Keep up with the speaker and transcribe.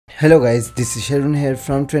Hello guys, this is Sharun here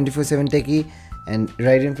from 24/7 Techie, and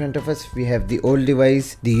right in front of us we have the old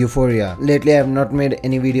device, the Yuphoria. Lately I have not made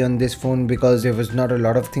any video on this phone because there was not a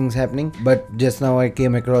lot of things happening, but just now I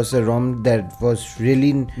came across a ROM that was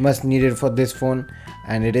really much needed for this phone,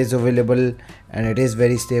 and it is available and it is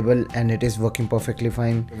very stable and it is working perfectly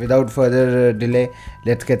fine. Without further delay,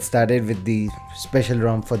 let's get started with the special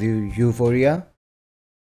ROM for the Yuphoria.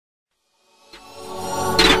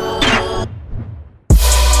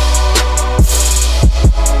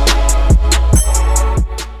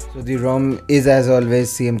 So the ROM is as always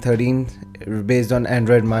CM13 based on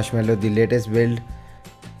Android Marshmallow, the latest build.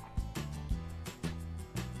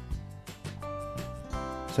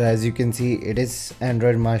 So as you can see, it is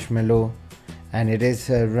Android Marshmallow and it is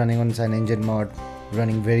running on CyanogenMod,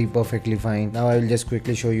 running very perfectly fine. Now I will just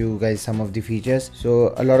quickly show you guys some of the features.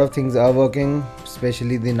 So a lot of things are working,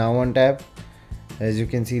 especially the Now On tab. As you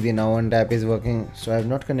can see, the Now On tab is working. So I have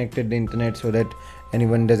not connected the internet so that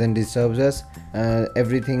anyone doesn't disturb us.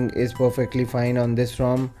 Everything is perfectly fine on this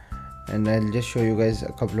ROM, and I'll just show you guys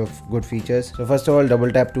a couple of good features. So first of all,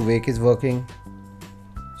 double tap to wake is working.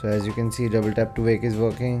 So as you can see, double tap to wake is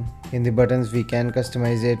working. In the buttons we can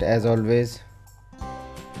customize it as always,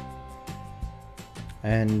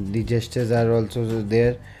 and the gestures are also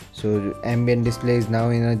there. So ambient display is now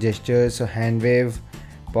in a gesture, so hand wave,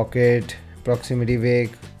 pocket, proximity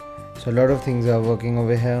wake. So a lot of things are working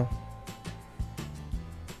over here.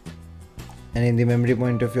 And in the memory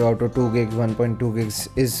point of view, out of 2 gigs, 1.2 gigs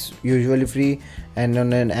is usually free, and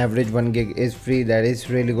on an average 1 gig is free. That is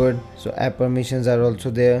really good. So app permissions are also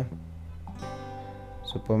there.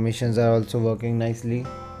 So permissions are also working nicely.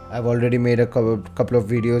 I've already made a couple of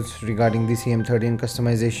videos regarding the CM13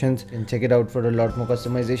 customizations, and check it out for a lot more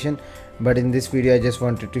customization. But in this video I just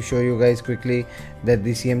wanted to show you guys quickly that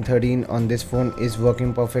the CM13 on this phone is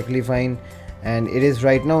working perfectly fine, and it is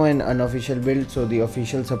right now an unofficial build, so the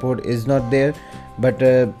official support is not there. But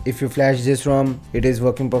if you flash this ROM, it is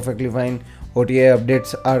working perfectly fine. OTA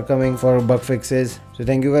updates are coming for bug fixes. So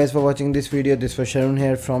thank you guys for watching this video. This was Sharun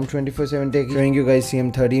here from 24/7 Techie, showing you guys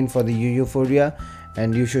CM13 for the Yu Yuphoria,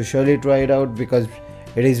 and you should surely try it out because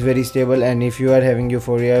it is very stable, and if you are having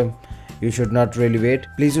Yuphoria, you should not really wait.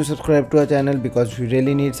 Please do subscribe to our channel because we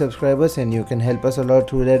really need subscribers, and you can help us a lot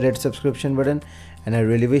through that red subscription button. And I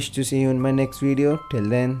really wish to see you in my next video. Till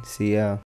then, see ya.